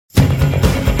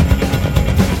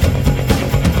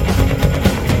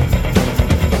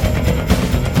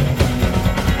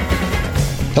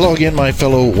Hello again, my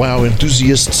fellow WoW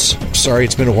enthusiasts. Sorry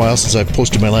it's been a while since I've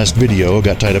posted my last video.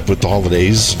 Got tied up with the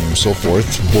holidays and so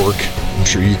forth. Work, I'm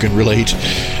sure you can relate.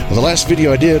 The last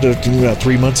video I did about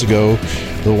 3 months ago,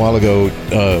 a little while ago,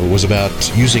 was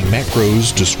about using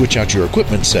macros to switch out your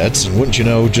equipment sets. And wouldn't you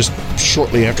know, just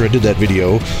shortly after I did that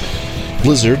video,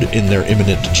 Blizzard, in their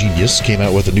eminent genius, came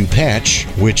out with a new patch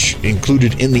which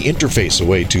included in the interface a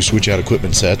way to switch out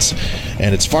equipment sets,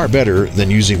 and it's far better than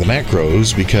using the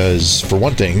macros because, for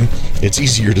one thing, it's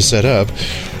easier to set up,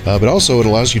 but also it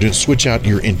allows you to switch out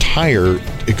your entire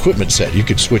equipment set. You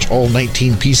could switch all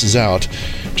 19 pieces out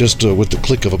just with the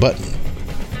click of a button.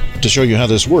 To show you how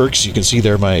this works, you can see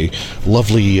there my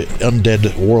lovely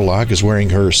undead warlock is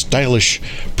wearing her stylish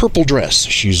purple dress.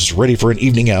 She's ready for an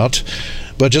evening out.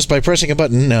 But just by pressing a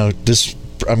button, now this,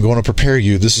 I'm going to prepare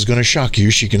you, this is going to shock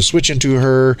you. She can switch into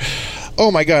her,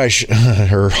 oh my gosh,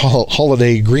 her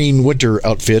holiday green winter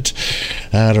outfit.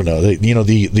 I don't know,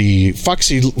 the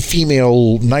foxy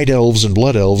female night elves and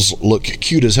blood elves look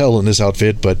cute as hell in this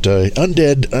outfit, but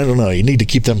undead, I don't know, you need to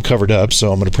keep them covered up.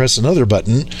 So I'm going to press another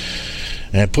button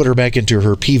and put her back into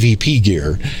her PvP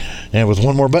gear. And with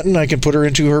one more button, I can put her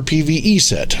into her PvE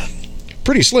set.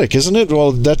 Pretty slick, isn't it?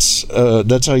 Well, that's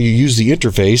how you use the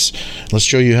interface. Let's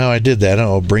show you how I did that.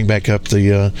 I'll bring back up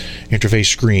the interface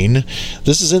screen.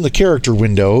 This is in the character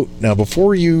window. Now,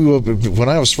 before you, when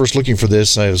I was first looking for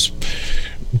this, I was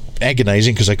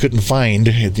agonizing because I couldn't find.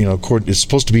 It's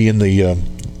supposed to be in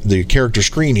the character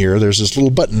screen here. There's this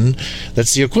little button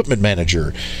that's the equipment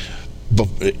manager. But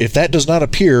if that does not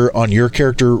appear on your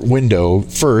character window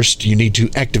first, you need to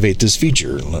activate this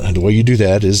feature. And the way you do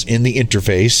that is in the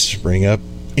interface, bring up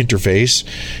interface,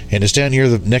 and it's down here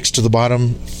next to the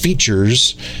bottom,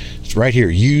 features. It's right here,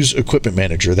 use equipment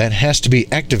manager. That has to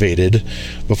be activated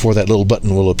before that little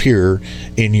button will appear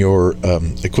in your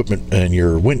equipment and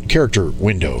your character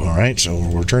window. All right, so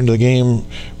we'll return to the game,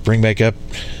 bring back up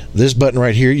this button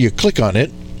right here. You click on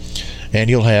it, and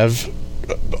you'll have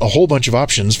a whole bunch of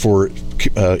options for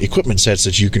equipment sets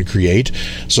that you can create.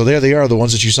 So there they are, the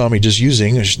ones that you saw me just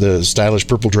using, the stylish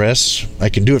purple dress. I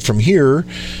can do it from here,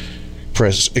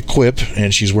 press equip,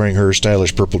 and she's wearing her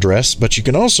stylish purple dress. But you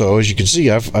can also, as you can see,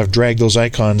 I've dragged those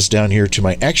icons down here to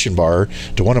my action bar,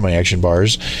 to one of my action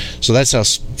bars. So that's how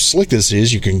slick this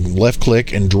is. You can left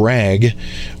click and drag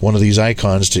one of these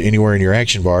icons to anywhere in your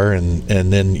action bar and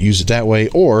then use it that way.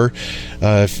 Or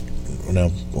I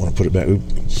want to put it back.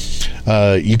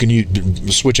 You can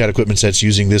switch out equipment sets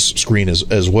using this screen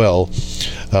as well.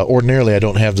 Ordinarily, I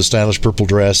don't have the stylish purple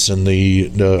dress and the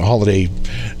holiday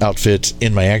outfit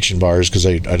in my action bars because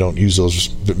I don't use those,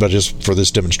 but just for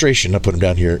this demonstration, I put them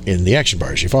down here in the action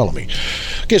bars. You follow me?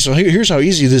 Okay, so here's how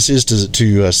easy this is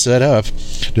to set up.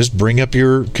 Just bring up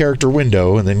your character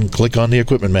window and then click on the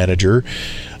equipment manager.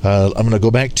 I'm going to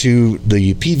go back to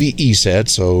the PvE set,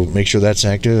 so make sure that's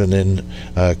active, and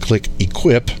then click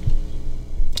equip.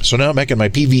 So now I'm back in my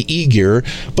PvE gear,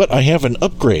 but I have an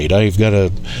upgrade. I've got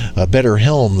a better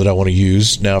helm that I want to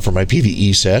use now for my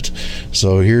PvE set.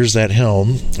 So here's that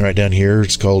helm right down here.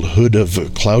 It's called Hood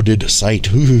of Clouded Sight.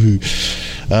 To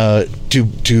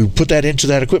put that into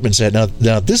that equipment set. Now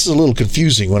this is a little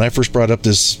confusing when I first brought up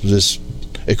this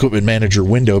equipment manager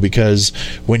window, because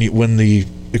when the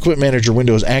equipment manager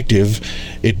window is active,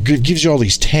 it gives you all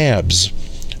these tabs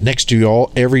next to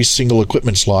every single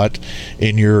equipment slot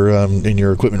in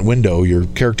your equipment window, your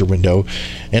character window,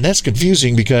 and that's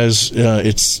confusing because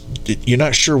you're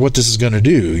not sure what this is going to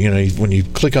do. When you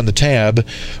click on the tab,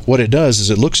 what it does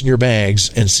is it looks in your bags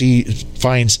and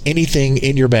finds anything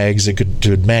in your bags that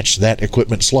could match that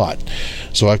equipment slot.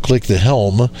 So I click the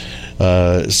helm.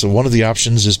 So one of the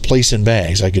options is place in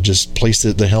bags. I could just place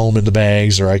the helm in the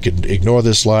bags, or I could ignore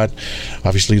this slot.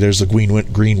 Obviously, there's the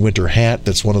green winter hat.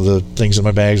 That's one of the things in my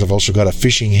bags. I've also got a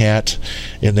fishing hat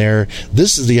in there.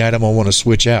 This is the item I want to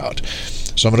switch out.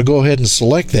 So I'm going to go ahead and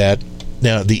select that.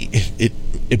 Now,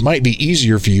 it might be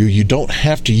easier for you. You don't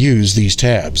have to use these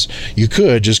tabs. You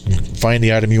could just find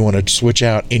the item you want to switch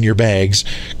out in your bags,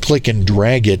 click and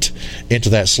drag it into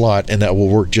that slot, and that will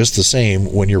work just the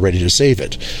same when you're ready to save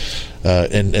it.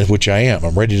 And which I am.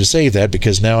 I'm ready to save that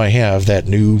because now I have that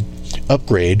new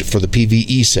upgrade for the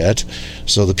PvE set.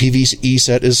 So the PvE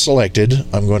set is selected.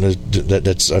 I've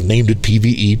named it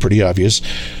PvE, pretty obvious.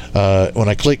 When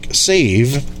I click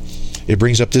save, it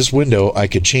brings up this window. I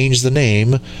could change the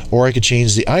name, or I could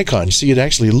change the icon. See, it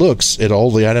actually looks at all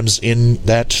the items in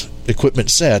that equipment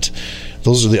set.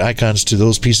 Those are the icons to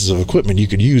those pieces of equipment. You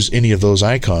could use any of those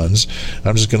icons.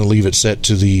 I'm just going to leave it set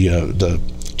to the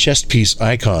chest piece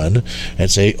icon and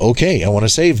say, okay, I want to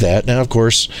save that. Now, of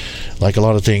course, like a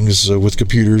lot of things with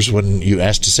computers, when you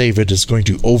ask to save it, it's going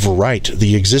to overwrite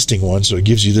the existing one. So it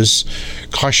gives you this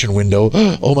caution window.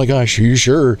 Oh my gosh, are you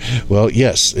sure? Well,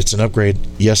 yes, it's an upgrade.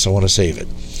 Yes, I want to save it.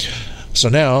 So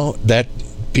now that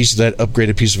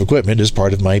upgraded piece of equipment is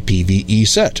part of my PvE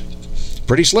set.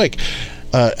 Pretty slick.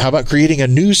 How about creating a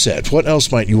new set? What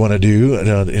else might you want to do?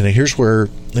 And here's where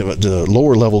the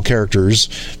lower level characters,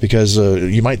 because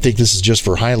you might think this is just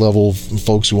for high level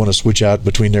folks who want to switch out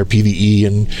between their PvE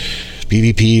and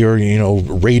PvP, or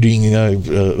raiding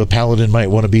a paladin might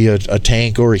want to be a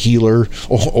tank or a healer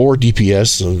or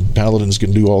DPS. Paladins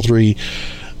can do all three.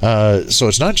 So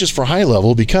it's not just for high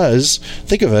level, because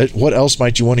think of it, what else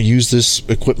might you want to use this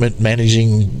equipment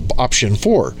managing option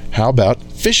for? How about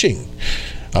fishing?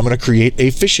 I'm going to create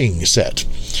a fishing set.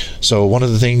 So one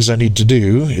of the things I need to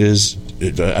do is,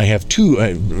 I have two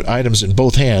items in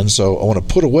both hands, so I want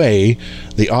to put away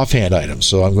the offhand items.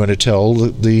 So I'm going to tell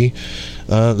the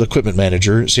equipment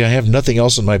manager, see, I have nothing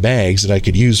else in my bags that I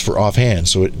could use for offhand,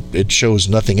 so it shows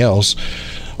nothing else.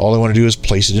 All I want to do is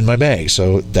place it in my bag.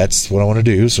 So that's what I want to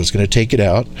do. So it's going to take it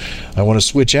out. I want to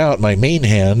switch out my main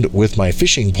hand with my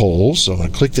fishing pole. So I'm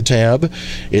going to click the tab.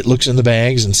 It looks in the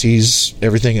bags and sees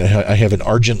everything. I have an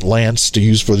Argent Lance to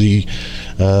use for the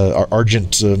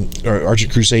Argent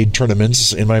Crusade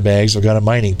tournaments in my bags. I've got a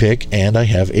mining pick, and I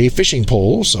have a fishing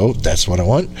pole. So that's what I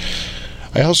want.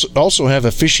 I also have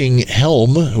a fishing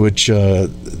helm, which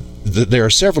there are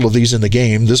several of these in the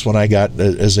game. This one I got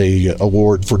as a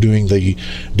award for doing the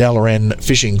Dalaran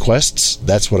fishing quests.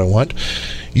 That's what I want.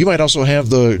 You might also have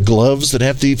the gloves that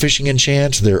have the fishing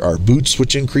enchant. There are boots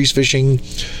which increase fishing.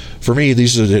 For me,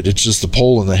 it's just the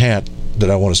pole and the hat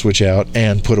that I want to switch out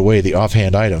and put away the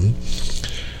offhand item.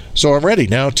 So I'm ready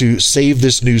now to save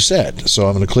this new set. So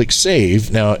I'm going to click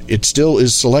Save. Now, it still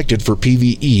is selected for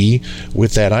PvE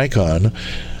with that icon.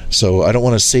 So I don't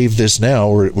want to save this now,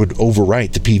 or it would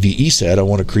overwrite the PvE set. I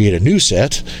want to create a new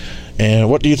set. And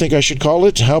what do you think I should call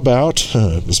it? How about,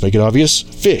 let's make it obvious,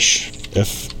 Fish.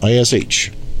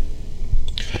 F-I-S-H.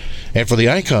 And for the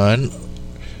icon,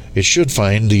 it should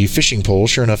find the fishing pole.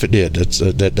 Sure enough, it did. That's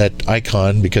that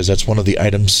icon, because that's one of the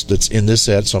items that's in this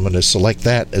set. So I'm going to select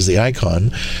that as the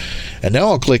icon. And now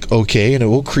I'll click OK, and it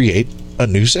will create a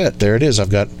new set. There it is. I've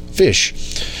got Fish.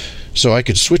 So I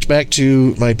could switch back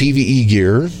to my PvE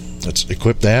gear. Let's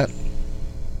equip that.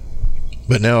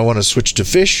 But now I want to switch to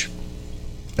Fish.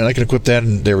 And I can equip that,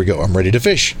 and there we go. I'm ready to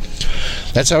fish.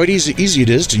 That's how easy it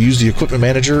is to use the Equipment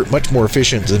Manager. Much more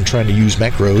efficient than trying to use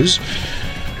macros.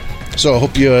 So I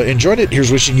hope you enjoyed it. Here's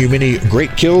wishing you many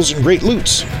great kills and great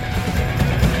loots.